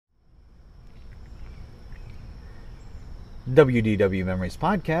WDW Memories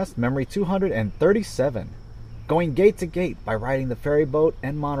Podcast, Memory 237. Going gate to gate by riding the ferry boat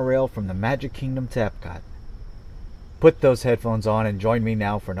and monorail from the Magic Kingdom to Epcot. Put those headphones on and join me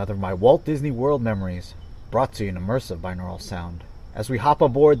now for another of my Walt Disney World memories, brought to you in immersive binaural sound, as we hop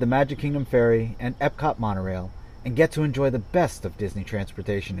aboard the Magic Kingdom ferry and Epcot monorail and get to enjoy the best of Disney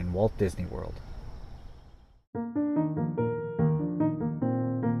transportation in Walt Disney World.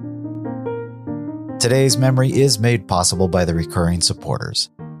 Today's memory is made possible by the recurring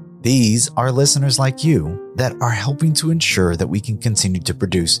supporters. These are listeners like you that are helping to ensure that we can continue to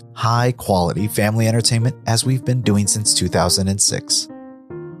produce high-quality family entertainment as we've been doing since 2006.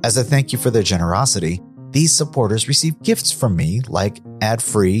 As a thank you for their generosity, these supporters receive gifts from me like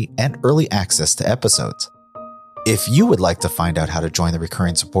ad-free and early access to episodes. If you would like to find out how to join the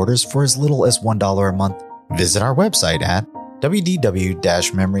recurring supporters for as little as $1 a month, visit our website at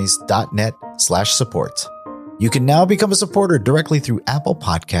wdw-memories.net/support. You can now become a supporter directly through Apple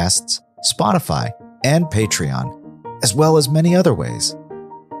Podcasts, Spotify, and Patreon, as well as many other ways.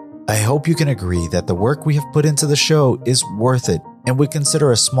 I hope you can agree that the work we have put into the show is worth it and would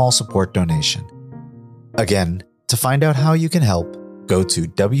consider a small support donation. Again, to find out how you can help, go to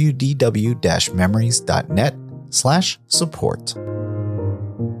wdw-memories.net/support.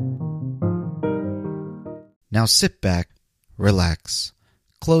 Now sit back, relax,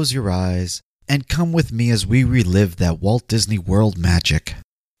 close your eyes, and come with me as we relive that Walt Disney World magic.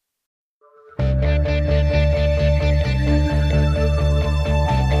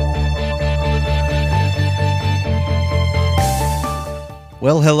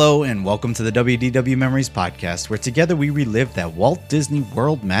 Well, hello, and welcome to the WDW Memories Podcast, where together we relive that Walt Disney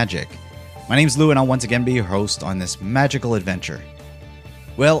World magic. My name's Lou, and I'll once again be your host on this magical adventure.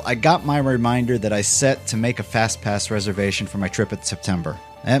 Well, I got my reminder that I set to make a FastPass reservation for my trip in September.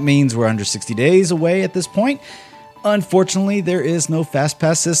 That means we're under 60 days away at this point. Unfortunately, there is no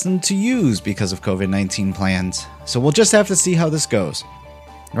FastPass system to use because of COVID-19 plans, so we'll just have to see how this goes.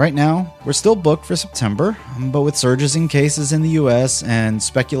 Right now, we're still booked for September, but with surges in cases in the US and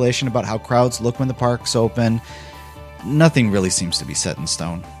speculation about how crowds look when the parks open, nothing really seems to be set in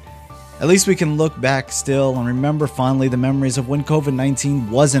stone. At least we can look back still and remember fondly the memories of when COVID-19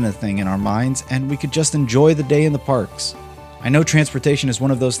 wasn't a thing in our minds and we could just enjoy the day in the parks. I know transportation is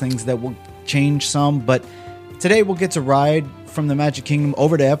one of those things that will change some, but today we'll get to ride from the Magic Kingdom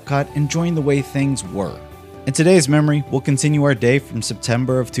over to Epcot, enjoying the way things were. In today's memory, we'll continue our day from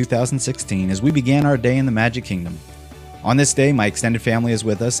September of 2016 as we began our day in the Magic Kingdom. On this day, my extended family is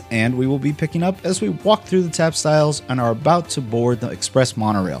with us, and we will be picking up as we walk through the tap styles and are about to board the Express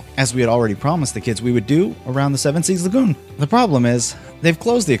monorail, as we had already promised the kids we would do around the Seven Seas Lagoon. The problem is, they've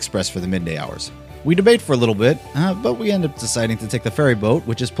closed the Express for the midday hours. We debate for a little bit, but we end up deciding to take the ferry boat,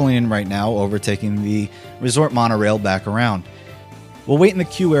 which is pulling in right now, overtaking the resort monorail back around. We'll wait in the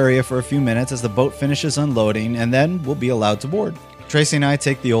queue area for a few minutes as the boat finishes unloading, and then we'll be allowed to board. Tracy and I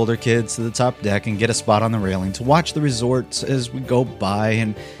take the older kids to the top deck and get a spot on the railing to watch the resorts as we go by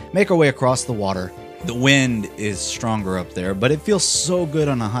and make our way across the water. The wind is stronger up there, but it feels so good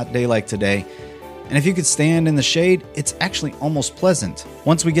on a hot day like today. And if you could stand in the shade, it's actually almost pleasant.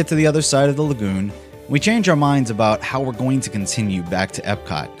 Once we get to the other side of the lagoon, we change our minds about how we're going to continue back to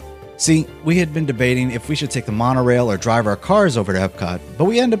Epcot. See, we had been debating if we should take the monorail or drive our cars over to Epcot, but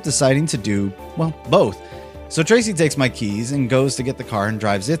we end up deciding to do, well, both. So Tracy takes my keys and goes to get the car and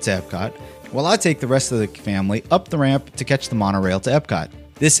drives it to Epcot, while I take the rest of the family up the ramp to catch the monorail to Epcot.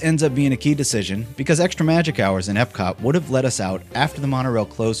 This ends up being a key decision because extra magic hours in Epcot would have let us out after the monorail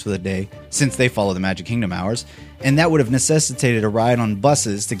closed for the day, since they follow the Magic Kingdom hours, and that would have necessitated a ride on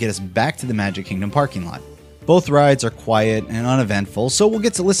buses to get us back to the Magic Kingdom parking lot. Both rides are quiet and uneventful, so we'll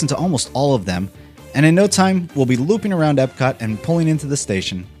get to listen to almost all of them, and in no time, we'll be looping around Epcot and pulling into the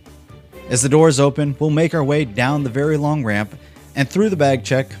station. As the doors open, we'll make our way down the very long ramp and through the bag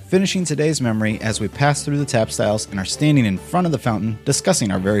check, finishing today's memory as we pass through the tap styles and are standing in front of the fountain discussing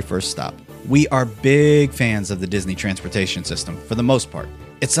our very first stop. We are big fans of the Disney transportation system, for the most part.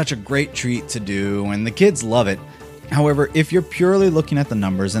 It's such a great treat to do, and the kids love it. However, if you're purely looking at the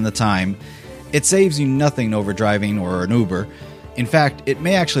numbers and the time, it saves you nothing over driving or an Uber. In fact, it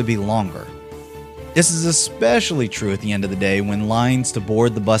may actually be longer. This is especially true at the end of the day when lines to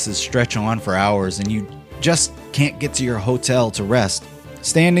board the buses stretch on for hours and you just can't get to your hotel to rest.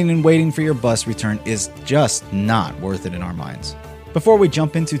 Standing and waiting for your bus return is just not worth it in our minds. Before we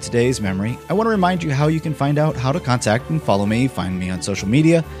jump into today's memory, I want to remind you how you can find out how to contact and follow me, find me on social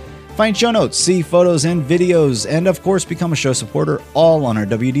media, find show notes, see photos and videos, and of course become a show supporter, all on our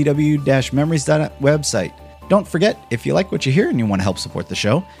wdw-memories.net website. Don't forget, if you like what you hear and you want to help support the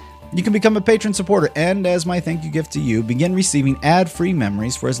show, You can become a patron supporter, and as my thank you gift to you, begin receiving ad-free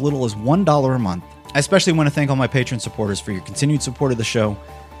memories for as little as $1 a month. I especially want to thank all my patron supporters for your continued support of the show.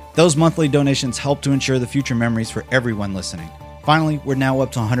 Those monthly donations help to ensure the future memories for everyone listening. Finally, we're now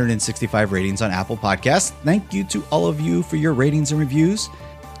up to 165 ratings on Apple Podcasts. Thank you to all of you for your ratings and reviews.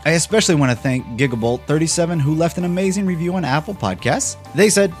 I especially want to thank Gigabolt37, who left an amazing review on Apple Podcasts. They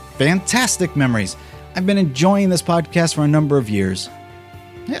said, "Fantastic memories. I've been enjoying this podcast for a number of years."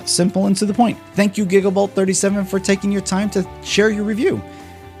 Yeah, simple and to the point. Thank you, Gigabolt37, for taking your time to share your review.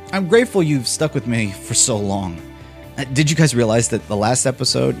 I'm grateful you've stuck with me for so long. Did you guys realize that the last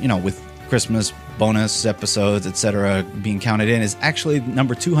episode, with Christmas bonus episodes, etc., being counted in, is actually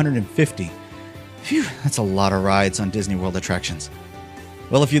number 250? Phew, that's a lot of rides on Disney World attractions.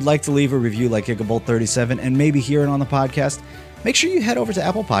 Well, if you'd like to leave a review like Gigabolt37 and maybe hear it on the podcast, make sure you head over to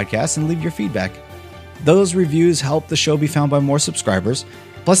Apple Podcasts and leave your feedback. Those reviews help the show be found by more subscribers,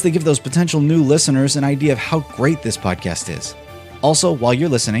 plus they give those potential new listeners an idea of how great this podcast is. Also, while you're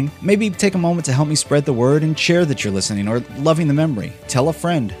listening, maybe take a moment to help me spread the word and share that you're listening or loving the memory. Tell a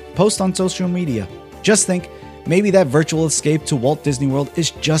friend. Post on social media. Just think, maybe that virtual escape to Walt Disney World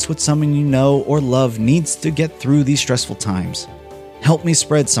is just what someone you know or love needs to get through these stressful times. Help me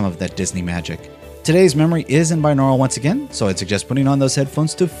spread some of that Disney magic. Today's memory is in binaural once again, so I'd suggest putting on those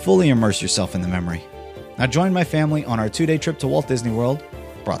headphones to fully immerse yourself in the memory. Now join my family on our 2-day trip to Walt Disney World,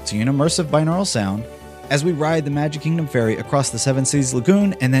 brought to you in immersive binaural sound, as we ride the Magic Kingdom ferry across the Seven Seas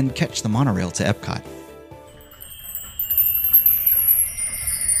Lagoon and then catch the monorail to Epcot.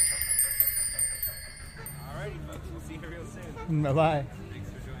 Alrighty, folks. We'll see you real soon. Bye-bye. Thanks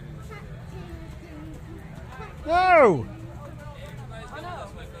for joining us. No!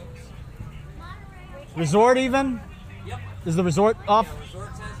 Resort even? Yep. Is the resort off? Resort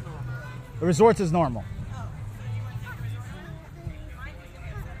says normal. The resort is normal.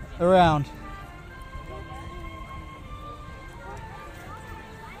 Around.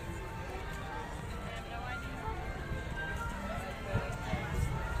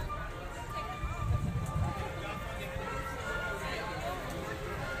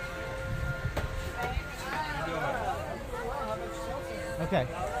 Okay.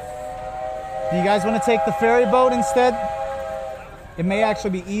 Do you guys want to take the ferry boat instead? It may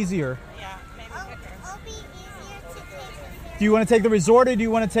actually be easier. Yeah, maybe It'll be easier to take the Do you want to take the resort or do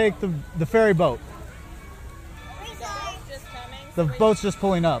you want to take the ferry boat? resort. just coming. The boat's just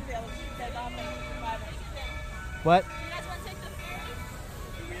pulling up. Be able to take off in 5 minutes. What? You guys want to take the ferry?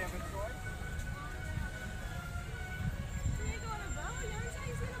 Do we have a choice? You go on a boat? You already said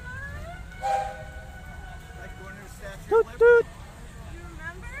you seen a boat? Like going to the Statue Toot, of Liberty? toot. You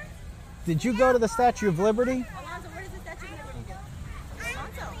remember? Did you go to the Statue of Liberty? Alonzo, where does the Statue of Liberty go?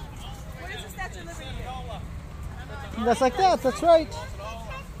 Alonzo, where does the Statue of Liberty go? That's like that. That's right.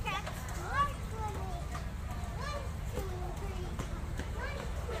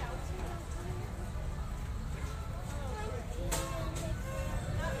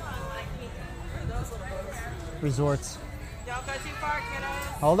 Resorts. Don't go too far,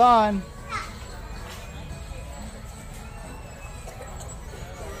 kiddos. Hold on.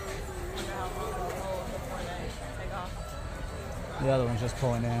 The other one's just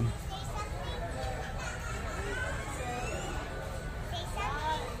pulling in.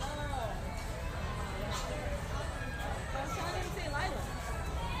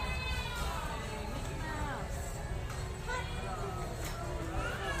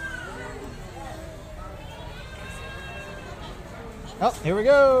 Oh, here we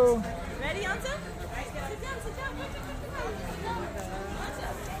go. Ready, Alonzo? Sit down, sit down. Sit down. Alonzo.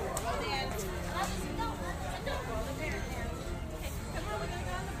 Stand. Roll the parent hand. Okay, come on, we're gonna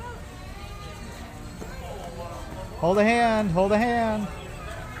go on the boat. Hold a hand. Hold a hand.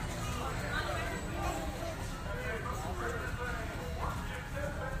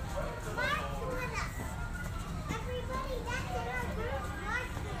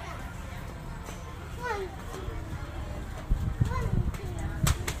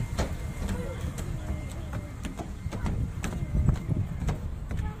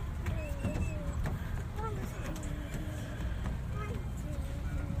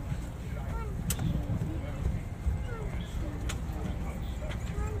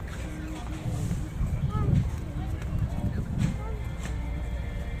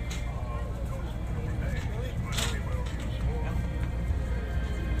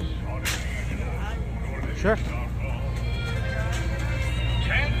 Sure.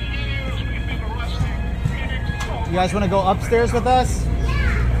 You guys want to go upstairs with us?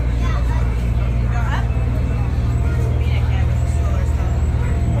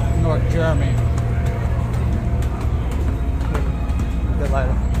 North Jeremy. A bit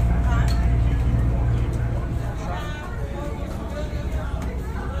lighter.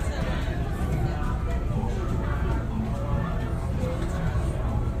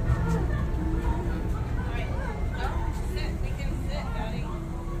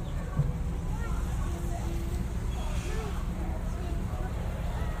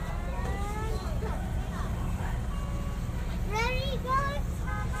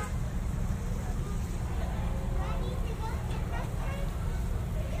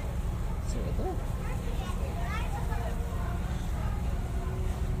 right there.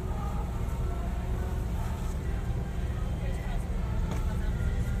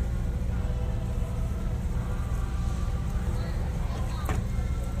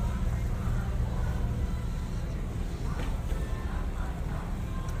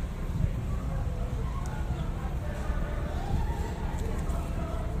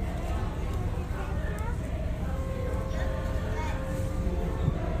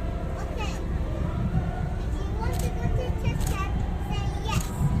 Okay. If you want to go to Chit Chat, say yes.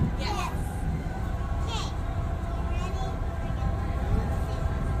 Yes. Okay. You ready?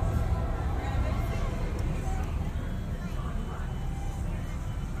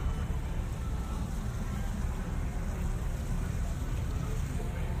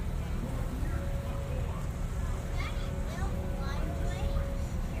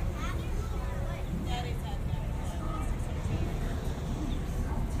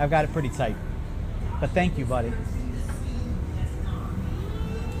 I've got it pretty tight. But thank you, buddy.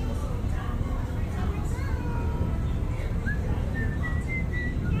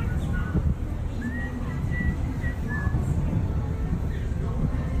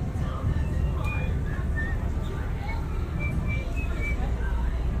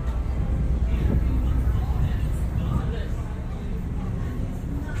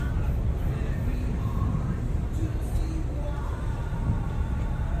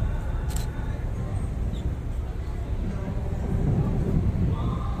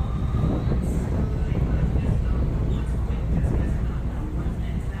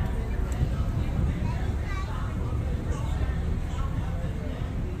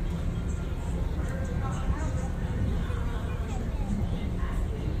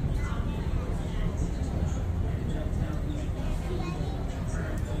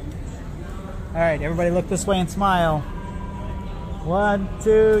 All right, everybody look this way and smile. 1,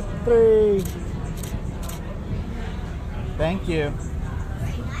 2, 3. Thank you.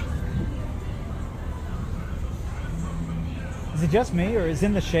 Is it just me, or is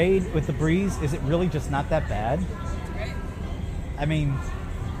in the shade with the breeze, is it really just not that bad? I mean,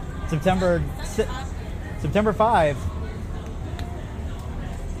 September 5.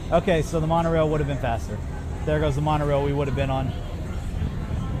 Okay, so the monorail would have been faster. There goes the monorail we would have been on. No, it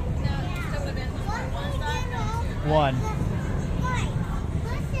still would have been one stop, no, two. One. Wait,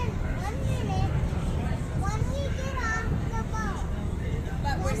 listen, 1 minute. When we get on the boat,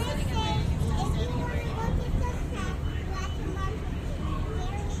 But we're when it sitting in says, there. if you want to go to Chit Chat, flash your mark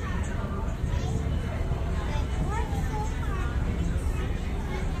very hard, okay? But work so hard.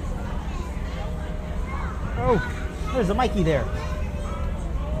 Oh, there's a Mikey there.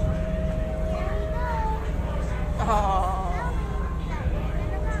 Oh.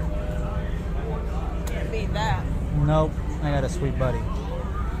 Can't beat that. Nope, I got a sweet buddy.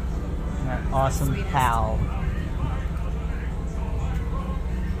 That awesome Sweetest. pal.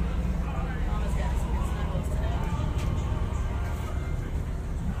 Mama's got some good snuggles today.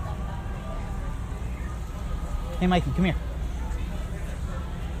 Hey, Mikey, come here.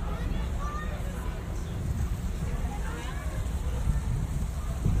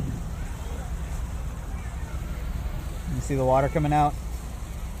 You see the water coming out?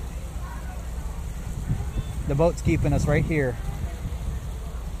 The boat's keeping us right here.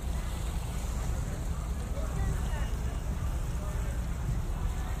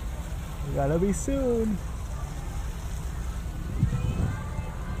 We gotta be soon.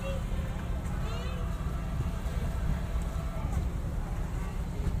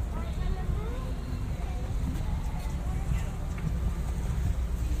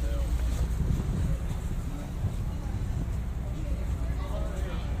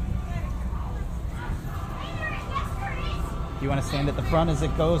 Do you want to stand at the front as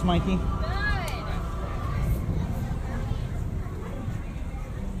it goes, Mikey?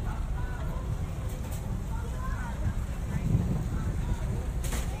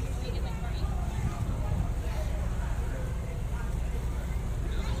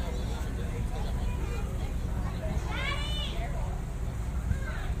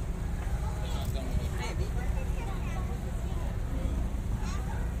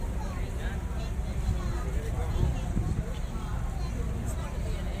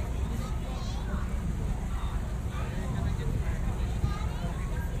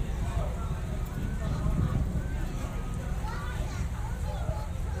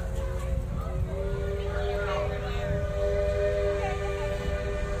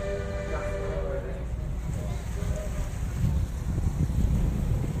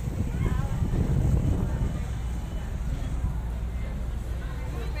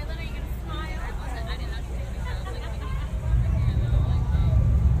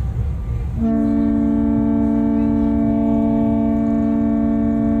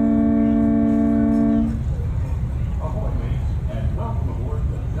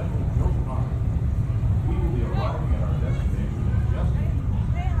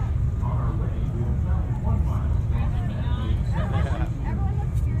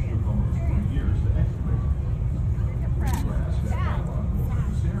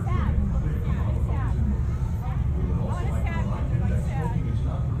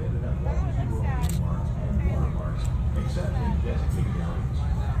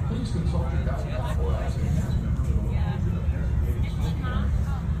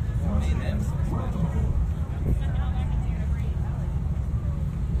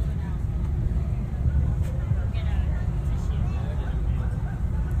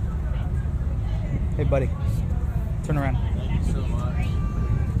 Hey, buddy. Turn around. Thank you so much.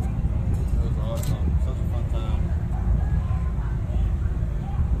 That was awesome. Such a fun time.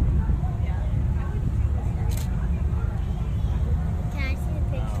 Can I see the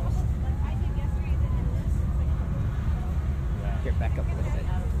pictures? Get back up a little bit.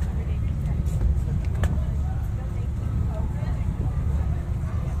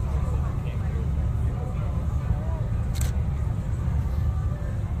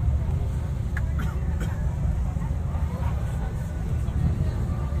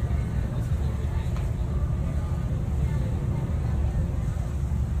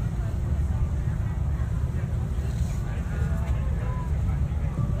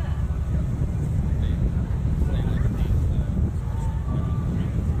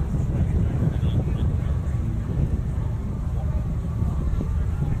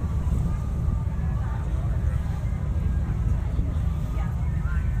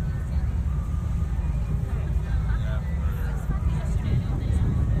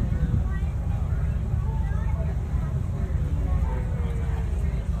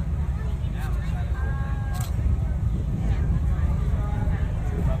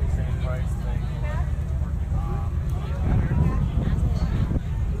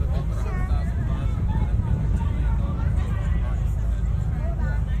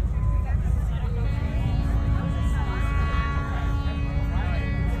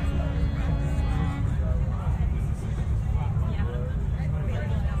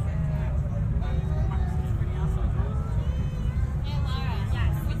 Hey Laura,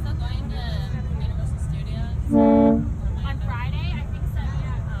 yes, we still going to Universal Studios on Friday? I think so.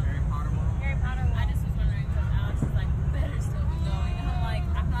 Yeah. Harry Potter. I just was wondering because Alex is like, better still be going, and I'm like,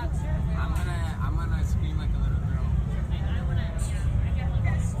 I'm not sure. I'm gonna scream like a little girl. I wanna. Yeah, I get a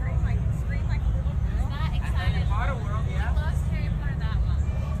little scream like a little girl. That excited. Potter World, yeah. Who loves Harry Potter that much?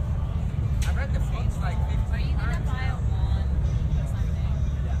 I read the books like 15 Are you gonna buy a wand or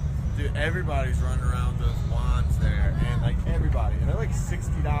something? Dude, everybody's running around with those wands there, and like everybody, and they're like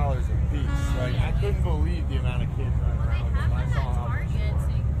 $60 a piece. Like I couldn't believe the amount of kids running They around with them. have I them saw at how Target, so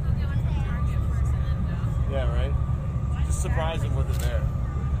you can go get one from Target first and then go. Yeah, right. Just surprising with it there.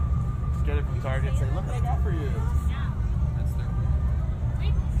 Just get it from Target and say, look what I got for you. Yeah. That's their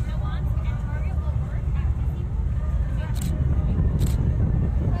Wait, the wands at Target will work at Disney.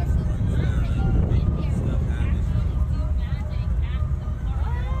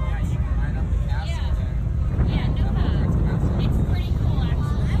 Yeah, no, it's pretty cool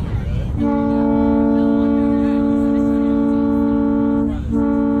actually.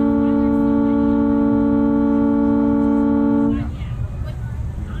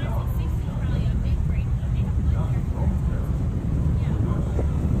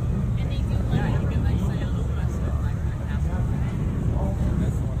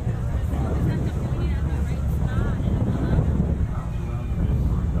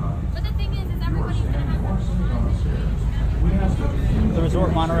 But the thing is everybody's gonna have their The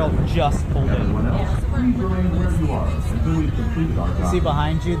resort monorail just pulled in. Please remain where you are until we've completed our job. See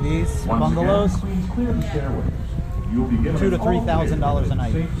behind you these Once bungalows? again, please clear the stairways. You'll be given $2,000 to an $3,000 a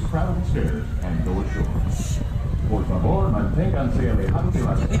night. safe travel stairs and go ashore. Por favor, manténganse alejados de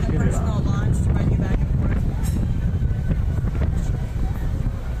las escaleras. launch to bring you back and forth.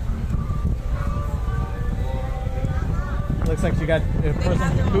 Looks like you got a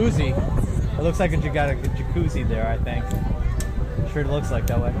personal jacuzzi. It looks like you got a jacuzzi there, I think. Sure, it looks like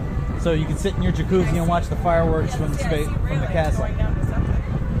that way. So you can sit in your jacuzzi and watch the fireworks from the space, from the castle. Going down to something.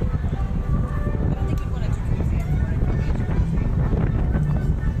 I don't think you'd want a jacuzzi.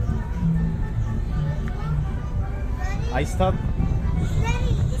 Ice tub.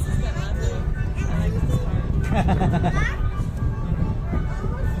 This has been lovely. I like this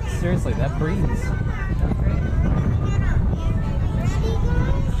part. Seriously, that breeze.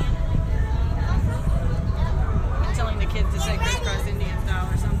 I'm telling the kids to say crisscross Indian style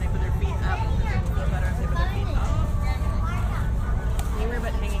or something, put their feet up. It feels better if they put their feet up. Anywhere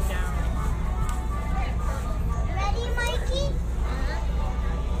but hanging down. Ready, Mikey?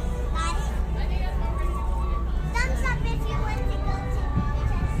 Ready? Thumbs up if you want to go to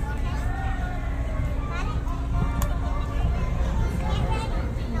Ready?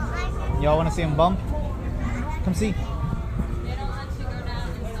 No, I'm ready. Y'all want to see him bump? Come see. They don't let you go down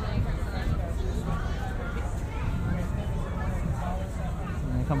until they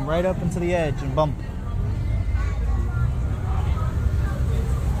And come right up into the edge and bump.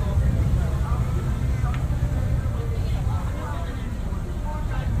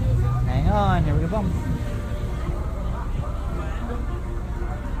 Hang on, here we go, bump.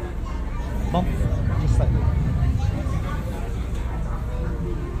 Bump, just like that.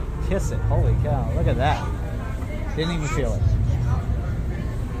 kiss it. Holy cow. Look at that. Didn't even feel it.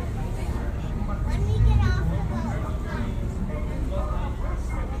 When we get off the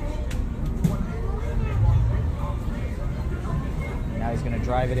boat. Now he's going to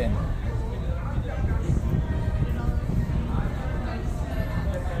drive it in.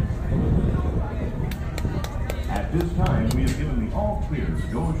 At this time, we have given the all clear to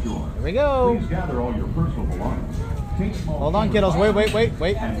go ashore. Here we go. Please gather all your personal belongings. Take small Hold on, kiddos.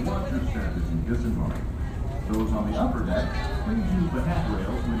 Wait. And watch your step as you disembark. Those on the upper deck, please use the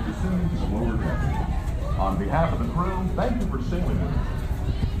handrails when descending to the lower deck. On behalf of the crew, thank you for sailing with us.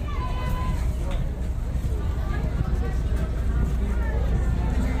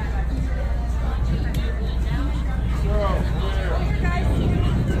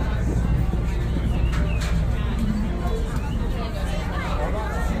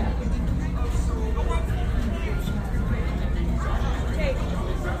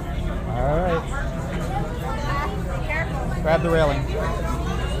 All right. Grab the railing.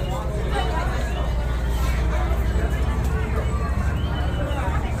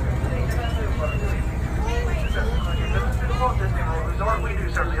 Walt Disney World Resort. We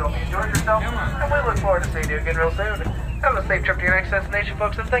do certainly hope you enjoyed yourself, and we look forward to seeing you again real soon. Have a safe trip to your next destination,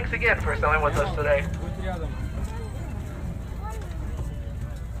 folks, and thanks again for sailing with us today.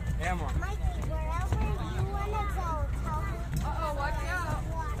 Mikey, wherever you want to go, tell me. Uh-oh, watch out.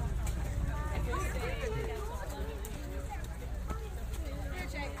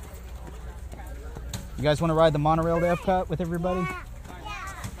 You guys want to ride the monorail to Epcot with everybody? Yeah.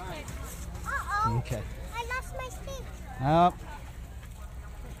 Uh-oh. Okay. I lost my stick.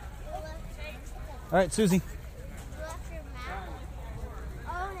 All right, Susie. You left your map?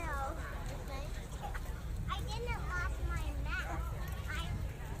 Oh no. I didn't lost my map. I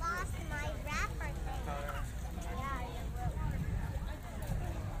lost my wrapper thing. Yeah, you will.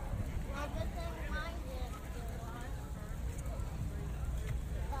 Well, good thing mine didn't get lost.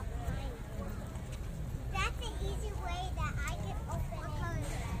 But mine did. That's the easy way that I can open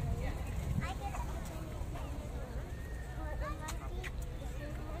it. I can open it.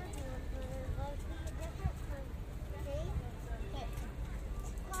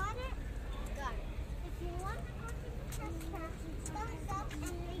 Got it? Got it. If you want to go to the test track, thumbs up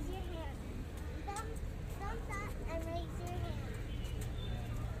and raise your hand. Thumbs up and raise your hand.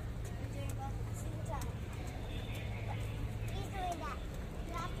 He's doing that.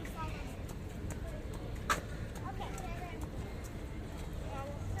 You have to follow him. Okay. And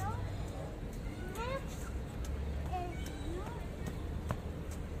so, next is you.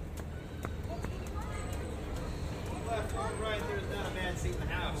 Left or right, there's not a bad seat in the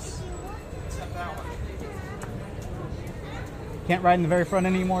house. Except that one. Can't ride in the very front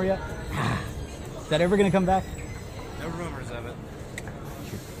anymore yet? Is that ever going to come back? No rumors of it.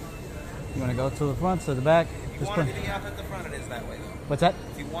 You want to go to the front, to the back? If you Just wanted put- to be up at the front, it is that way though. What's that?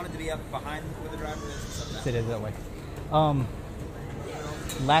 If you wanted to be up behind where the driver is, it's up that It is that way.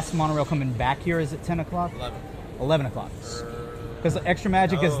 Last monorail coming back here is at 10 o'clock? 11 o'clock. Because the Extra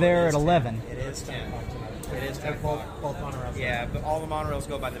Magic is there at 11. It is 10. It is 10 o'clock. Both monorails. Yeah, but all the monorails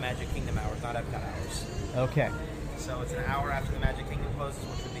go by the Magic Kingdom hours, not Epcot hours. Okay. So it's an hour after the Magic Kingdom closes,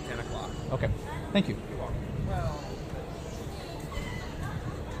 which would be 10 o'clock. Okay. Thank you. You're welcome.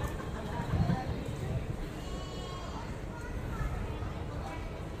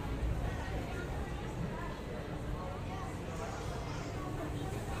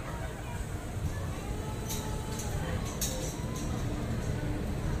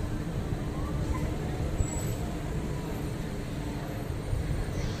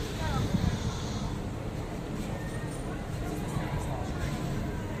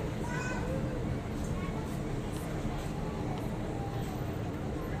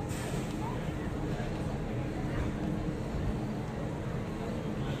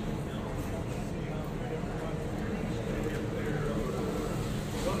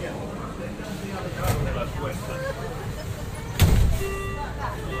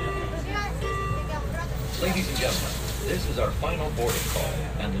 Ladies and gentlemen, this is our final boarding call,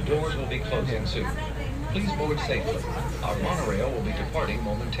 and the doors will be closing soon. Please board safely. Our monorail will be departing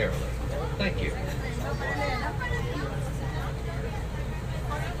momentarily. Thank you.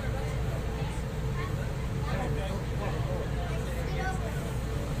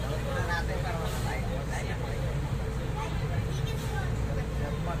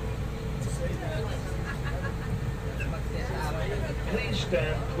 Please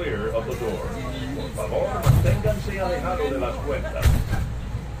stand clear of the door. Por favor, manténganse alejado de las puertas.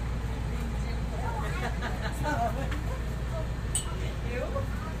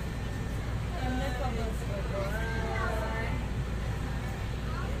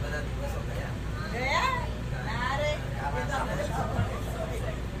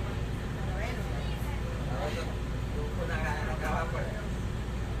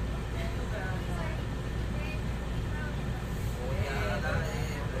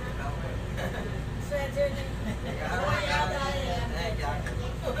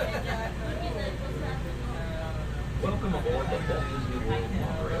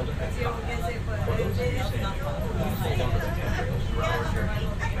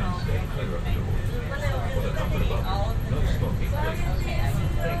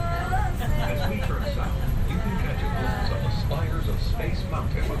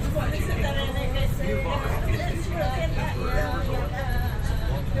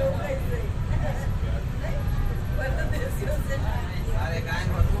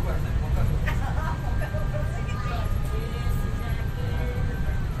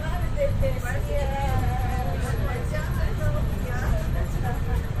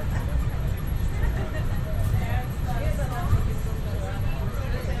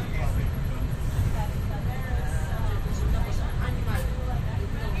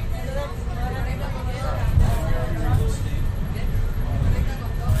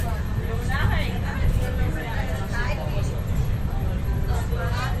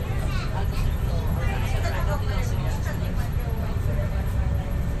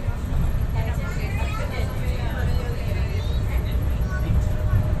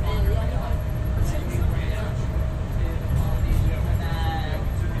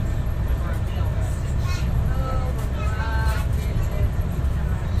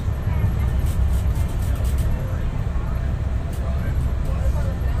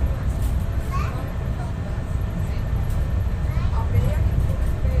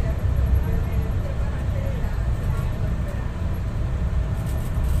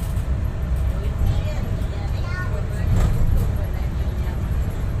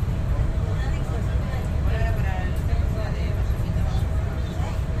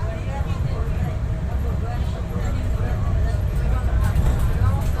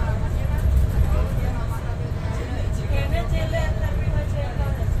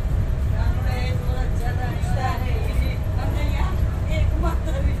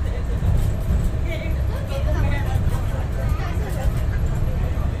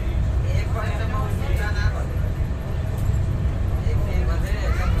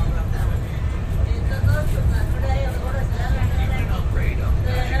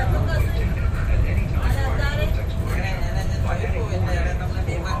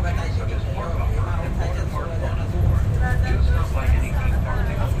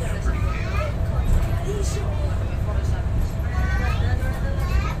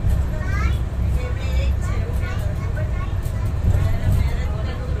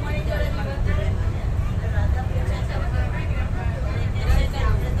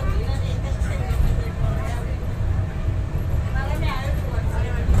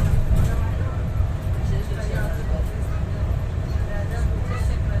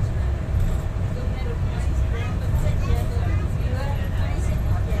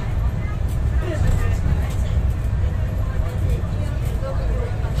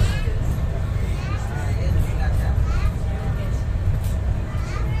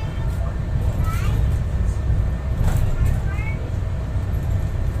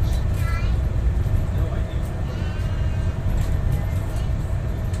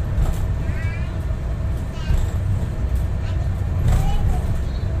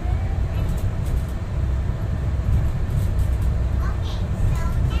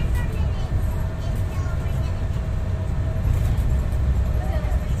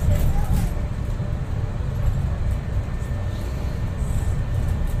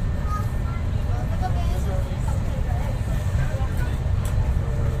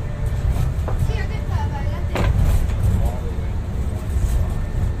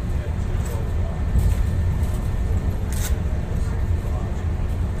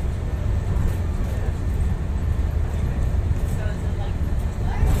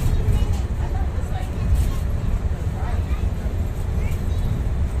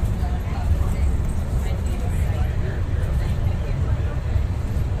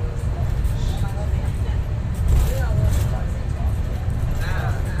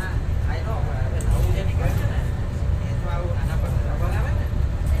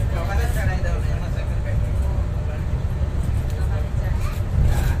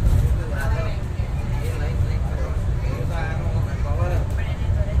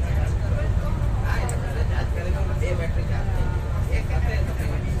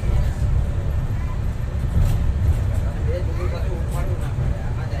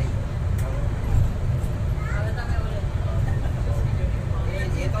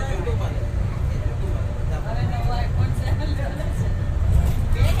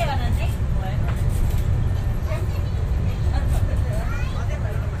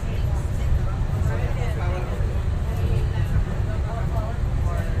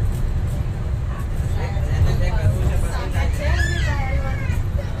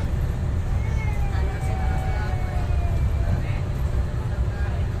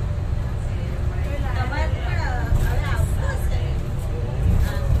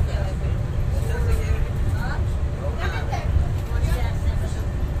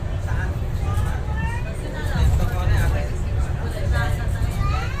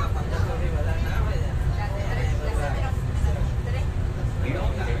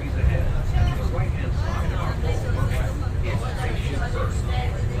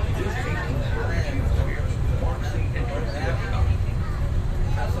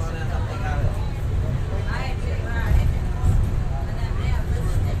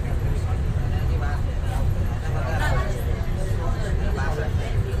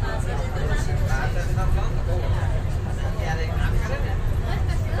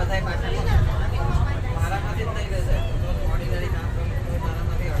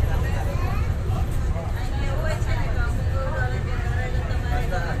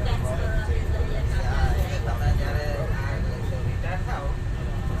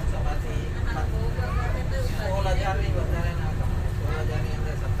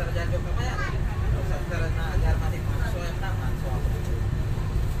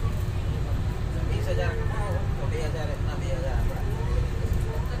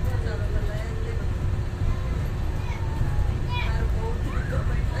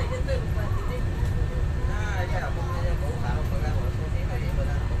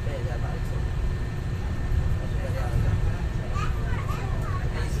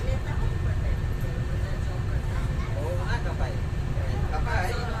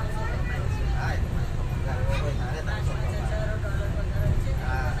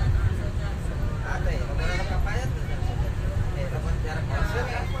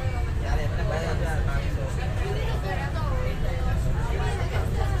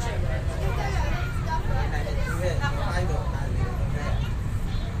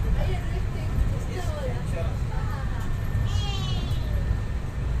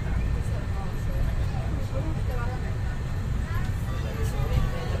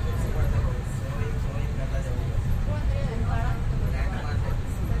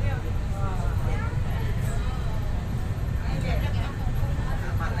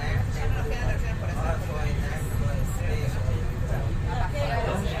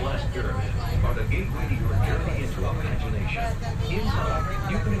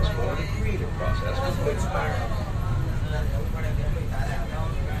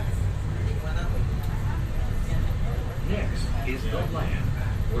 The Land,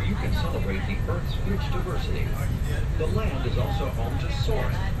 where you can celebrate the Earth's rich diversity. The Land is also home to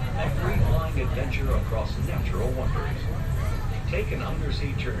Soarin', a free-flying adventure across natural wonders. Take an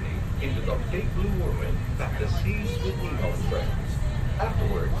undersea journey into the big blue whirlwind at the seas with Nemo and friends.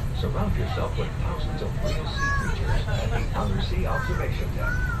 Afterward, surround yourself with thousands of real sea creatures at the Undersea Observation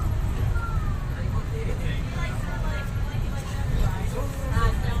Deck.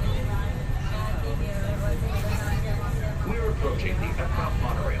 We're approaching the Epcot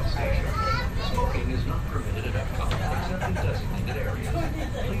monorail station. Smoking is not permitted at Epcot except in designated areas.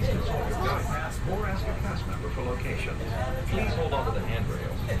 Please consult your guide or ask a cast member for locations. Please hold onto the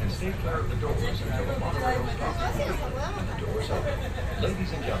handrails and stay clear of the doors until the monorail stops completely and the doors open.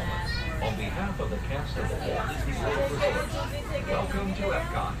 Ladies and gentlemen, on behalf of the cast of the Walt Disney World Resort, welcome to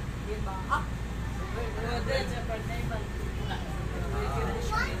Epcot.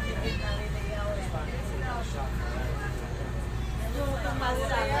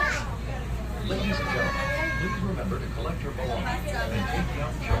 Ladies and gentlemen, please remember to collect your belongings and take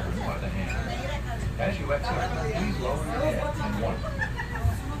young children by the hand. As you exit, please lower your head and watch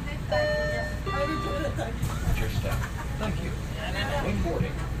your step. Thank you. When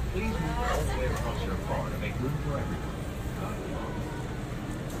boarding, please move all the way across your car to make room for everyone.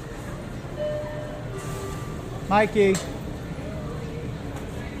 Mikey.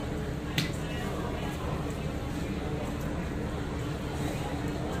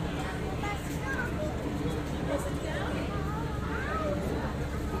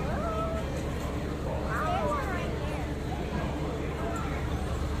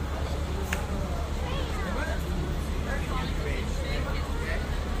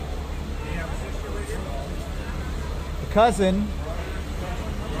 Cousin.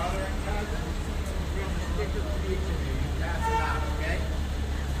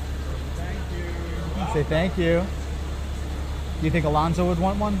 Say thank you. Do you think Alonzo would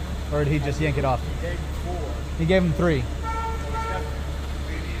want one? Or did he just yank it off? He gave him 4. He gave him 3. We need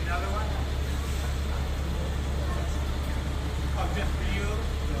another one? Oh, just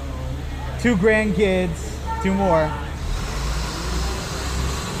for you? 2 grandkids. 2 more.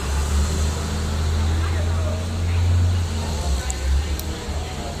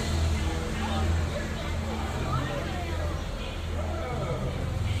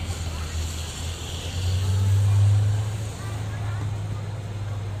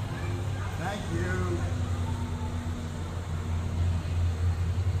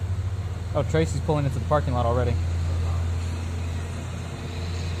 Oh, Tracy's pulling into the parking lot already.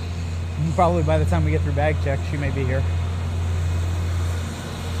 Probably by the time we get through bag check, she may be here.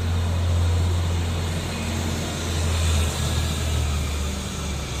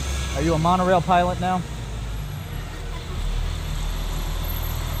 Are you a monorail pilot now?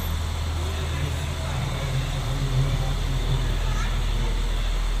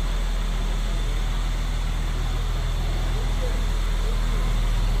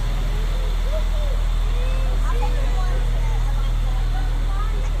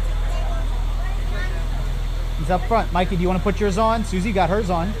 He's up front. Mikey, do you want to put yours on? Susie got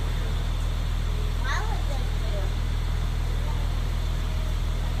hers on. You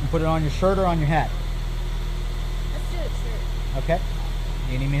put it on your shirt or on your hat? Let's do it, shirt. Okay.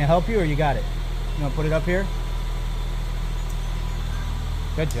 You need me to help you or you got it? You want to put it up here?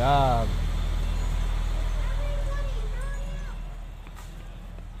 Good job.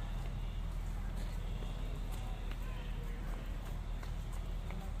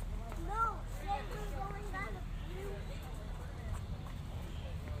 No, we're going down the view.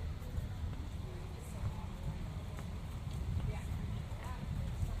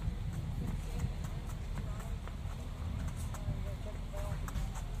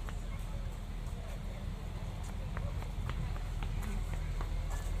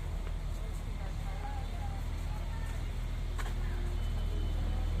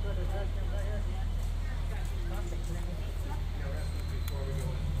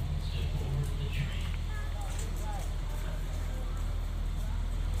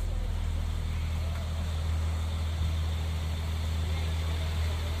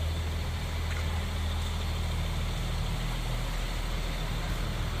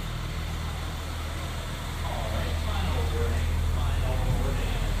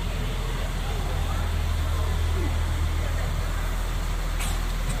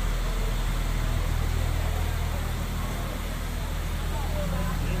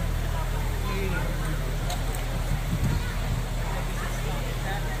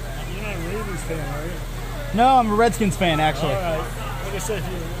 No, I'm a Redskins fan, actually. All right. Like I said,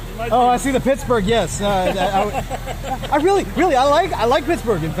 you might Oh, be- I see the Pittsburgh. Yes, I really, I like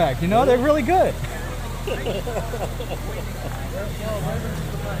Pittsburgh. In fact, you know, they're really good.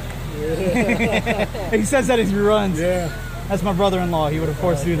 He says that as he runs. Yeah. That's my brother-in-law. He would, of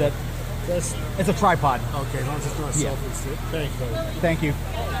course, do that. That's It's a tripod. okay. As long as it's not Yeah. selfish. Thanks, buddy. Thank you.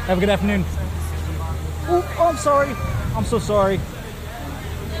 Have a good afternoon. Oh, I'm sorry. I'm so sorry.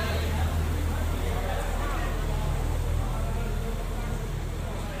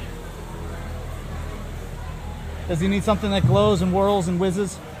 Does he need something that glows and whirls and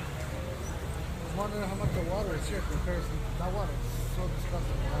whizzes? I was wondering how much the water is here compared to that water. It's so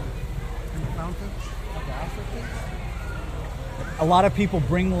disgusting. In the fountain, like the Astro things. A lot of people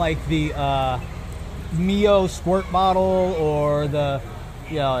bring like the Mio squirt bottle or the,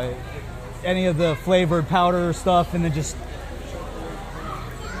 any of the flavored powder stuff, and then just.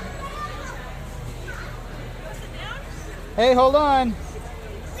 Hey, hold on.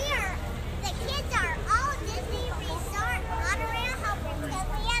 The kids are all Disney Resort Monorail helpers because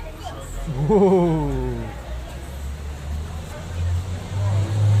we have this. Whoa.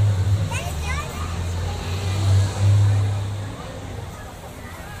 That's good.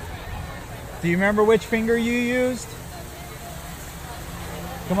 Do you remember which finger you used?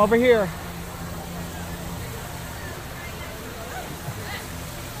 Come over here.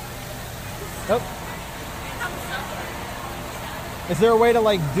 Oh. Is there a way to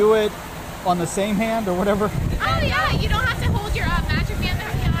like do it on the same hand or whatever? Oh yeah, you don't have to hold your magic band there.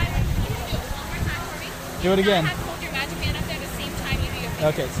 Can I do it one more time for me? Do it You again. don't have to hold your magic band up there at the same time you do your finger.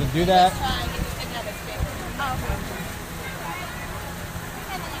 Okay, so do that. Try and just another spin. Oh, okay.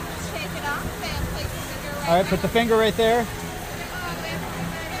 And then you just shake it off and place the finger right All right, put the finger right there. Perfect.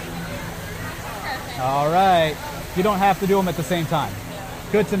 All right. You don't have to do them at the same time.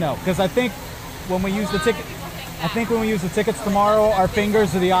 Good to know, because I think when we use the ticket, when we use the tickets tomorrow, our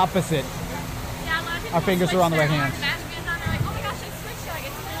fingers are the opposite. Yeah, a lot of people Our fingers are on the right switch their hand. magic bands on. They're like, oh my gosh, I switched. Like,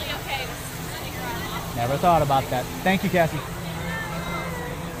 it's really okay to figure out. Never thought about that. Thank you, Cassie.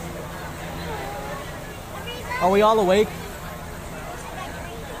 Are we all awake?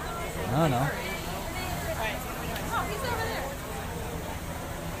 I don't know. Oh, he's over there.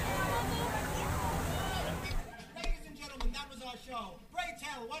 Ladies and gentlemen, that was our show. Ray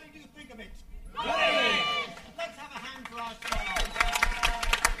Tell, what did you think of it? Great! Let's have a hand for our show.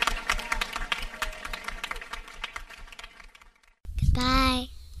 Bye.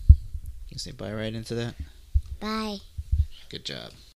 You can say bye right into that. Bye. Good job.